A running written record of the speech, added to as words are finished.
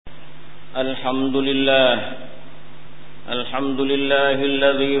الحمد لله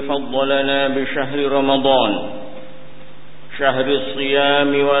الذي فضلنا بشهر رمضان، شهر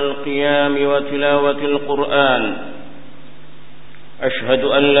الصيام والقيام وتلاوة القرآن. أشهد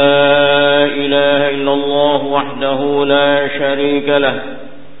أن لا إله إلا الله وحده لا شريك له،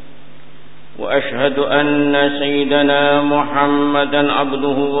 وأشهد أن سيدنا محمدا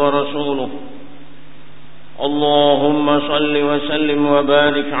عبده ورسوله. اللهم صل وسلم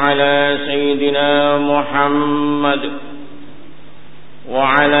وبارك على سيدنا محمد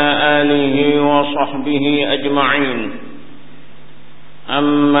وعلى آله وصحبه أجمعين.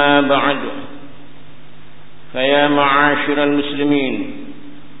 أما بعد، فيا معاشر المسلمين،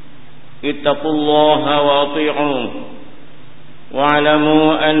 اتقوا الله وأطيعوه،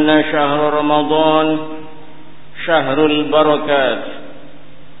 واعلموا أن شهر رمضان شهر البركات،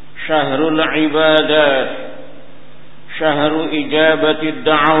 شهر العبادات، شهر إجابة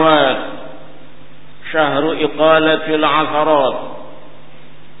الدعوات، شهر إقالة العثرات،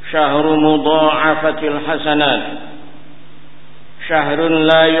 شهر مضاعفة الحسنات، شهر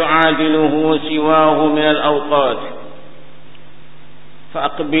لا يعادله سواه من الأوقات،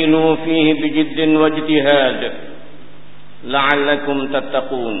 فأقبلوا فيه بجد واجتهاد لعلكم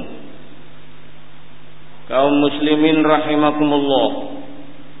تتقون. Kaum muslimin rahimakumullah,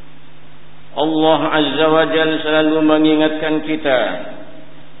 Allah Azza wa Jalla selalu mengingatkan kita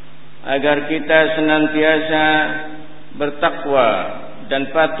agar kita senantiasa bertakwa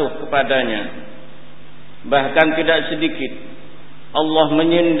dan patuh kepadanya. Bahkan tidak sedikit Allah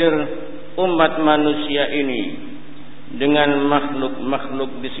menyindir umat manusia ini dengan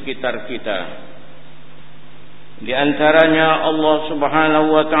makhluk-makhluk di sekitar kita. Di antaranya Allah Subhanahu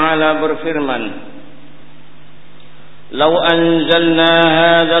wa taala berfirman, "Lau anzalna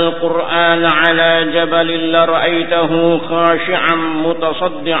hadzal Qur'ana 'ala jabalin la ra'aitahu khashi'an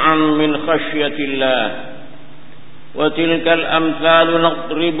mutasaddian min khasyatillah. Wa tilkal amthalu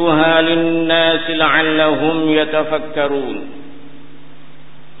nadribuha lin-nasi la'allahum yatafakkarun."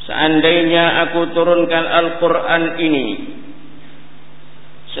 Seandainya aku turunkan Al-Quran ini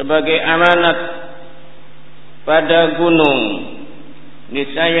sebagai amanat pada gunung,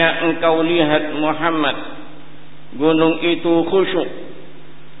 niscaya engkau lihat Muhammad, gunung itu khusyuk,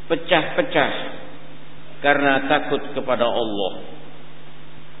 pecah-pecah karena takut kepada Allah.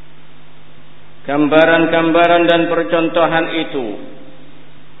 Gambaran-gambaran dan percontohan itu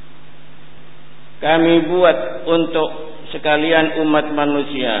kami buat untuk sekalian umat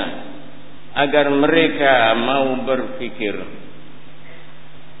manusia agar mereka mau berpikir.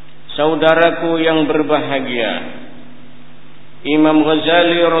 Saudaraku yang berbahagia, Imam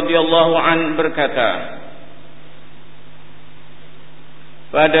Ghazali radhiyallahu anhu berkata,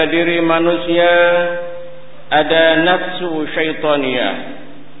 pada diri manusia ada nafsu syaitaniyah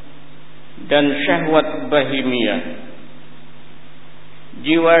dan syahwat bahimiyah.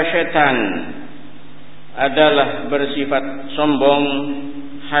 Jiwa setan adalah bersifat sombong,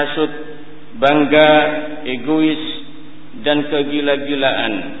 hasud, bangga, egois, dan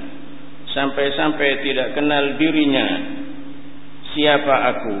kegila-gilaan, sampai-sampai tidak kenal dirinya, siapa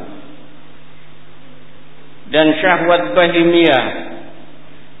aku. Dan syahwat bahimiyah,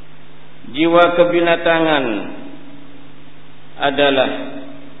 jiwa kebinatangan, adalah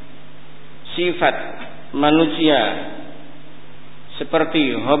sifat manusia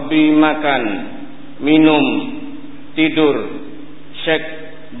seperti hobi makan, minum, tidur, seks,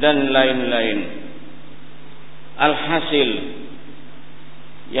 dan lain-lain. Alhasil,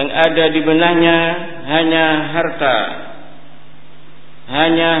 yang ada di benaknya hanya harta,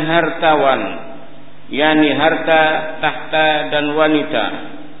 hanya hartawan, yakni harta, tahta, dan wanita.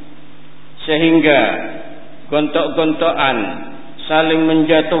 Sehingga gontok-gontokan, saling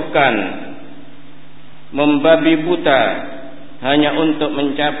menjatuhkan, membabi buta hanya untuk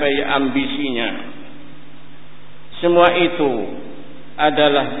mencapai ambisinya. Semua itu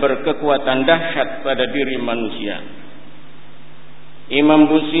adalah berkekuatan dahsyat pada diri manusia. Imam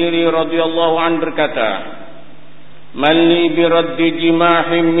Busiri radhiyallahu anhu berkata, "Man li bi raddi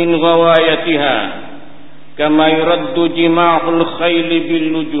jimahim min ghawayatiha kama yuraddu jimahul khayli bil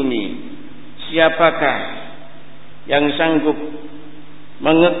nujumi." Siapakah yang sanggup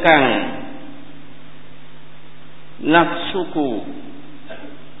mengekang nafsuku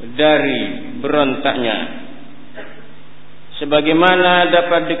dari berontaknya, sebagaimana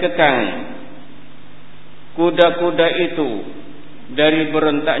dapat dikekang kuda-kuda itu dari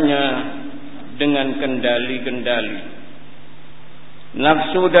berontaknya dengan kendali-kendali.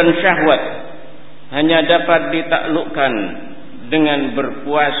 Nafsu dan syahwat hanya dapat ditaklukkan dengan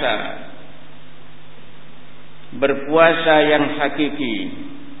berpuasa. Berpuasa yang hakiki,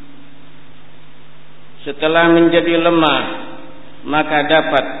 Setelah menjadi lemah, maka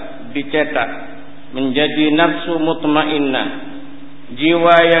dapat dicetak menjadi nafsu mutmainnah,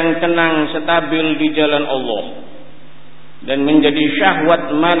 jiwa yang tenang stabil di jalan Allah, dan menjadi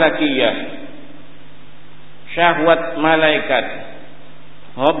syahwat malakiyah, syahwat malaikat,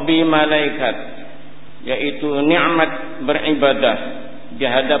 hobi malaikat, yaitu nikmat beribadah di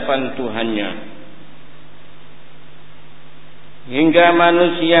hadapan Tuhannya. Hingga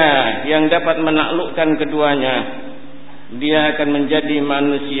manusia yang dapat menaklukkan keduanya, dia akan menjadi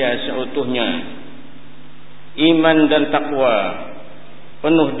manusia seutuhnya, iman dan takwa,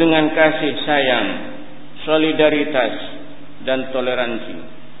 penuh dengan kasih sayang, solidaritas dan toleransi.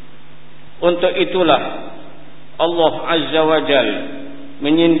 Untuk itulah Allah Azza wa Jal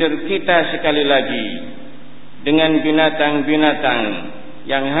menyindir kita sekali lagi dengan binatang-binatang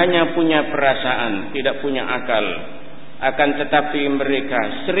yang hanya punya perasaan, tidak punya akal, akan tetapi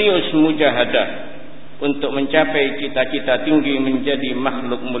mereka serius mujahadah untuk mencapai cita-cita tinggi menjadi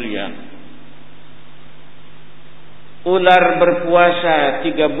makhluk mulia. Ular berpuasa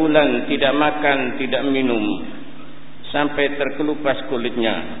 3 bulan tidak makan, tidak minum, sampai terkelupas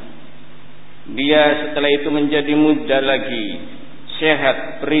kulitnya. Dia setelah itu menjadi muda lagi,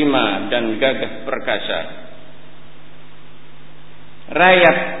 sehat, prima dan gagah perkasa.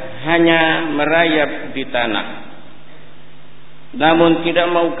 Rayap hanya merayap di tanah, namun tidak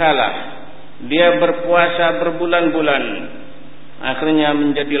mau kalah. Dia berpuasa berbulan-bulan, akhirnya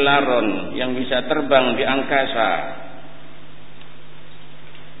menjadi laron yang bisa terbang di angkasa.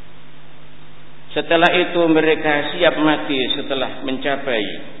 Setelah itu mereka siap mati setelah mencapai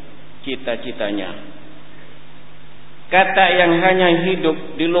cita-citanya. Kata yang hanya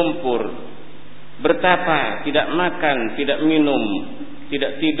hidup di lumpur, bertapa, tidak makan, tidak minum,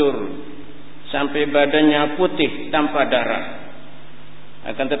 tidak tidur, sampai badannya putih tanpa darah.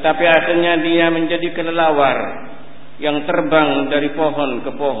 Akan tetapi akhirnya dia menjadi kelelawar yang terbang dari pohon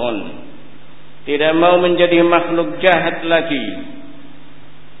ke pohon, tidak mau menjadi makhluk jahat lagi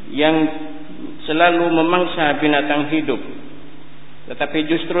yang selalu memangsa binatang hidup, tetapi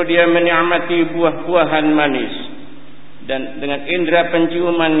justru dia menikmati buah-buahan manis dan dengan indera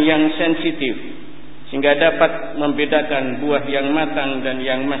penciuman yang sensitif, sehingga dapat membedakan buah yang matang dan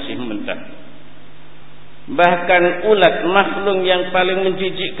yang masih mentah. Bahkan ulat, makhluk yang paling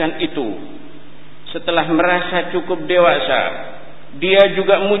menjijikkan itu, setelah merasa cukup dewasa, dia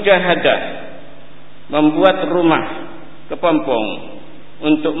juga mujahadah membuat rumah kepompong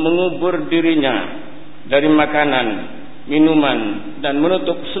untuk mengubur dirinya dari makanan, minuman, dan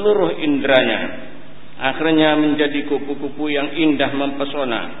menutup seluruh inderanya. Akhirnya menjadi kupu-kupu yang indah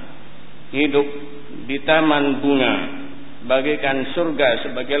mempesona, hidup di taman bunga, bagaikan surga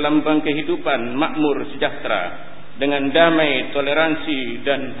sebagai lambang kehidupan makmur sejahtera dengan damai, toleransi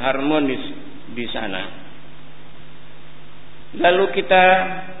dan harmonis di sana. Lalu kita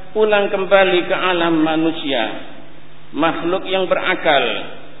pulang kembali ke alam manusia, makhluk yang berakal,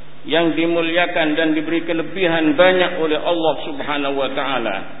 yang dimuliakan dan diberi kelebihan banyak oleh Allah Subhanahu wa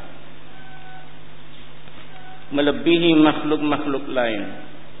taala, melebihi makhluk-makhluk lain.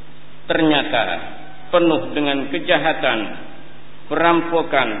 Ternyata penuh dengan kejahatan,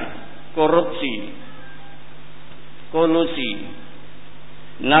 perampokan, korupsi, kolusi,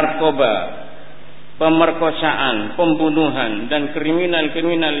 narkoba, pemerkosaan, pembunuhan, dan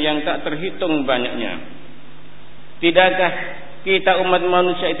kriminal-kriminal yang tak terhitung banyaknya. Tidakkah kita umat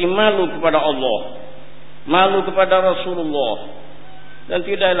manusia itu malu kepada Allah, malu kepada Rasulullah, dan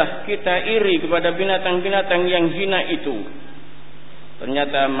tidaklah kita iri kepada binatang-binatang yang hina itu?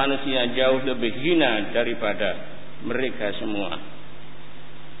 Ternyata manusia jauh lebih hina daripada mereka semua.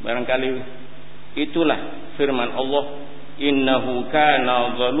 Barangkali itulah firman Allah, innahu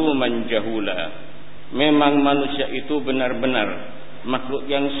kana zaluman jahula. Memang manusia itu benar-benar makhluk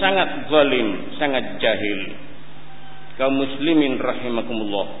yang sangat zalim, sangat jahil. Kaum muslimin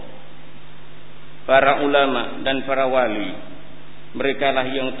rahimakumullah, para ulama dan para wali, mereka lah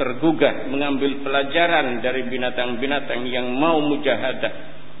yang tergugah mengambil pelajaran dari binatang-binatang yang mau mujahadah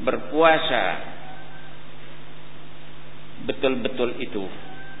berpuasa betul-betul itu.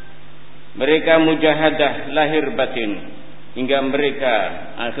 Mereka mujahadah lahir batin hingga mereka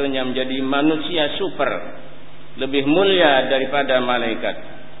akhirnya menjadi manusia super, lebih mulia daripada malaikat.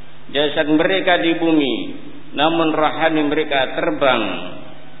 Jasad mereka di bumi, namun rohani mereka terbang,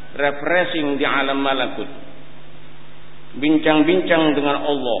 refreshing di alam malakut, bincang-bincang dengan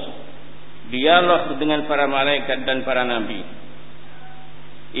Allah, dialog dengan para malaikat dan para nabi.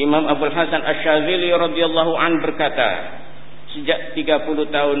 Imam Abdul Hasan Asy-Syadzili radhiyallahu an berkata, sejak 30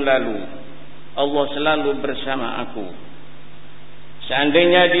 tahun lalu Allah selalu bersama aku.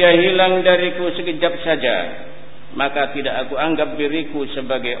 Seandainya dia hilang dariku sekejap saja, maka tidak aku anggap diriku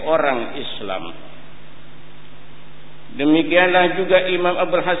sebagai orang Islam. Demikianlah juga Imam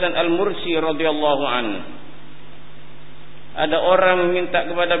Abul Hasan Al-Mursi radhiyallahu anhu. Ada orang minta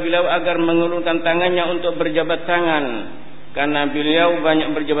kepada beliau agar mengulurkan tangannya untuk berjabat tangan, karena beliau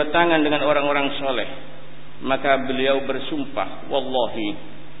banyak berjabat tangan dengan orang-orang soleh. Maka beliau bersumpah, wallahi,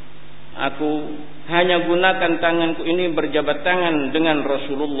 aku hanya gunakan tanganku ini berjabat tangan dengan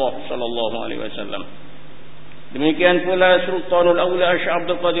Rasulullah sallallahu alaihi wasallam. Demikian pula Sultanul Awliya Syekh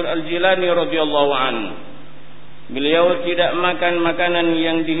Abdul Qadir Al-Jilani radhiyallahu anhu. Beliau tidak makan makanan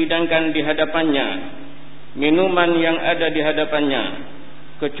yang dihidangkan di hadapannya, minuman yang ada di hadapannya,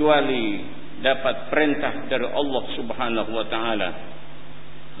 kecuali dapat perintah dari Allah Subhanahu wa taala.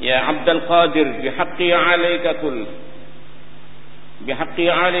 Ya Abdul Qadir, bihaqqi 'alaika kul, bihaqqi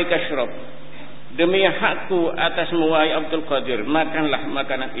 'alaika ashrab. Demi hakku atasmu wahai Abdul Qadir, makanlah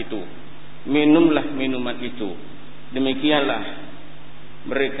makanan itu, minumlah minuman itu. Demikianlah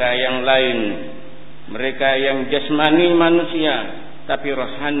mereka yang lain, mereka yang jasmani manusia tapi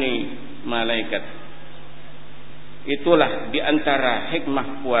rohani malaikat. Itulah di antara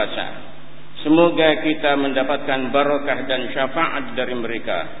hikmah puasa. Semoga kita mendapatkan barakah dan syafaat dari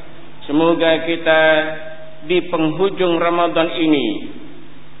mereka. Semoga kita di penghujung Ramadan ini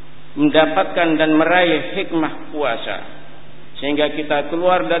mendapatkan dan meraih hikmah puasa, sehingga kita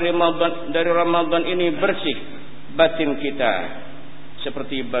keluar dari Ramadan ini bersih batin kita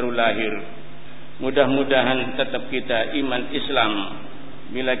seperti baru lahir. Mudah-mudahan tetap kita iman Islam.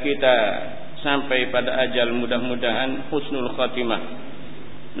 Bila kita sampai pada ajal, mudah-mudahan husnul khatimah,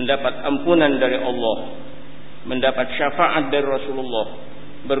 mendapat ampunan dari Allah, mendapat syafaat dari Rasulullah,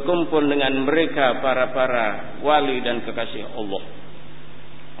 berkumpul dengan mereka para wali dan kekasih Allah.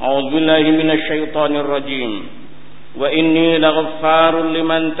 A'udzubillahi minasyaitonir rajim. Wa inni laghaffarun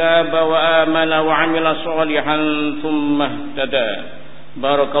liman taba wa amana wa 'amila shalihan tsumma ihtada.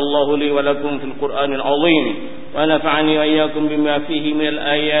 Barakallahu li wa lakum fil Qur'anil 'azim wa nafa'ani wa iyyakum bima fihi minal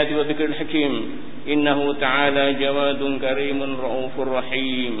ayati wa dzikril hakim. Innahu ta'ala jawadun karimun raufur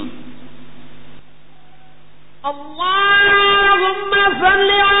rahim. Allahumma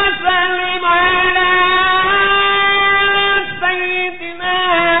salli wa sallim ala sayyidina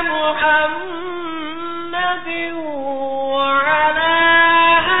Muhammadin wa ala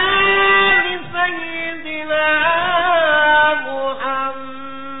ali sayyidina Muhammad.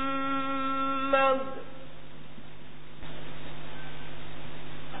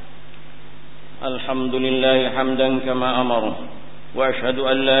 Alhamdulillahi hamdan kama amara. وأشهد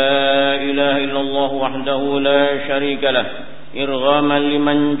أن لا إله إلا الله وحده لا شريك له إرغاما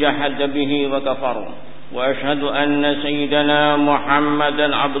لمن جحد به وكفر وأشهد أن سيدنا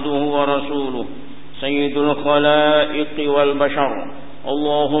محمدا عبده ورسوله سيد الخلائق والبشر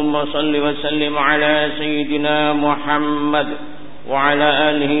اللهم صل وسلم على سيدنا محمد وعلى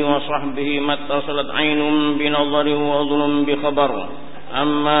آله وصحبه ما اتصلت عين بنظر وأذن بخبر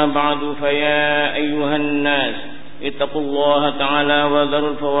أما بعد فيا أيها الناس اتقوا الله تعالى وذروا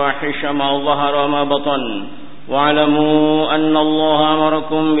الفواحش ما ظهر وما بطن واعلموا أن الله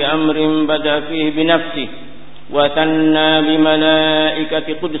أمركم بأمر بدأ فيه بنفسه وثنى بملائكة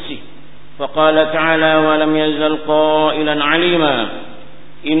قدسه فقال تعالى ولم يزل قائلا عليما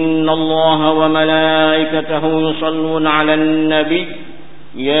إن الله وملائكته يصلون على النبي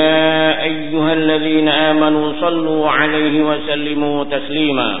يا أيها الذين آمنوا صلوا عليه وسلموا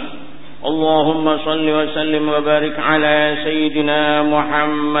تسليما اللهم صل وسلم وبارك على سيدنا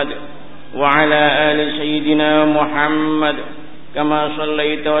محمد وعلى آل سيدنا محمد كما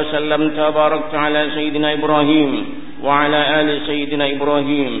صليت وسلمت وباركت على سيدنا إبراهيم وعلى آل سيدنا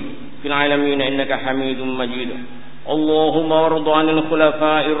إبراهيم في العالمين إنك حميد مجيد اللهم وارض عن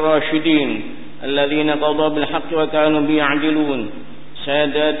الخلفاء الراشدين الذين قضوا بالحق وكانوا به يعدلون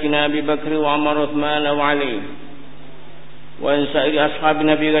ساداتنا أبي بكر وعمر وعثمان وعلي وعن سائر أصحاب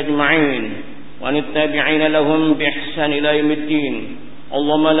النبي أجمعين وعن التابعين لهم بإحسان إلى يوم الدين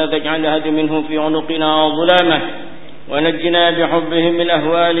اللهم لا تجعل أحد منهم في عنقنا ظلامة ونجنا بحبهم من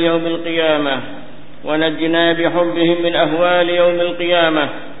أهوال يوم القيامة ونجنا بحبهم من أهوال يوم القيامة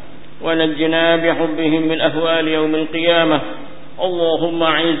ونجنا بحبهم من أهوال يوم القيامة اللهم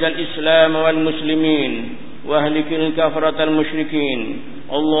أعز الإسلام والمسلمين واهلك الكفرة المشركين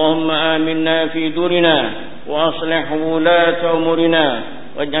اللهم آمنا في دورنا وأصلح ولاة أمورنا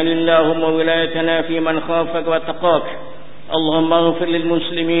واجعل اللهم ولايتنا في من خافك واتقاك اللهم اغفر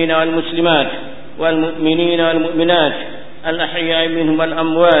للمسلمين والمسلمات والمؤمنين والمؤمنات الأحياء منهم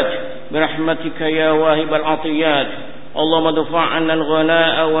والأموات برحمتك يا واهب العطيات اللهم ادفع عنا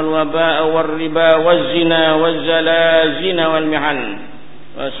الغلاء والوباء والربا والزنا والزلازل والمحن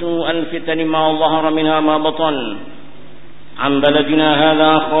وسوء الفتن ما ظهر منها ما بطن عن بلدنا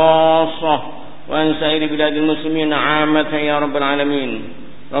هذا خاصة وعن سائر بلاد المسلمين عامة يا رب العالمين.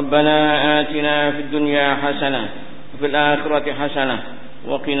 ربنا آتنا في الدنيا حسنة وفي الآخرة حسنة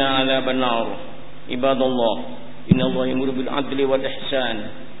وقنا عذاب النار. عباد الله، إن الله يأمر بالعدل والإحسان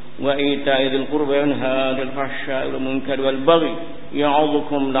وإيتاء ذي القربى وينهى عن الفحشاء والمنكر والبغي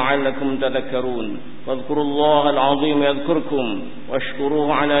يعظكم لعلكم تذكرون. فاذكروا الله العظيم يذكركم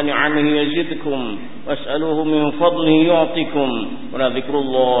واشكروه على نعمه يزدكم واسألوه من فضله يعطكم ولذكر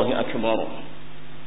الله أكبر.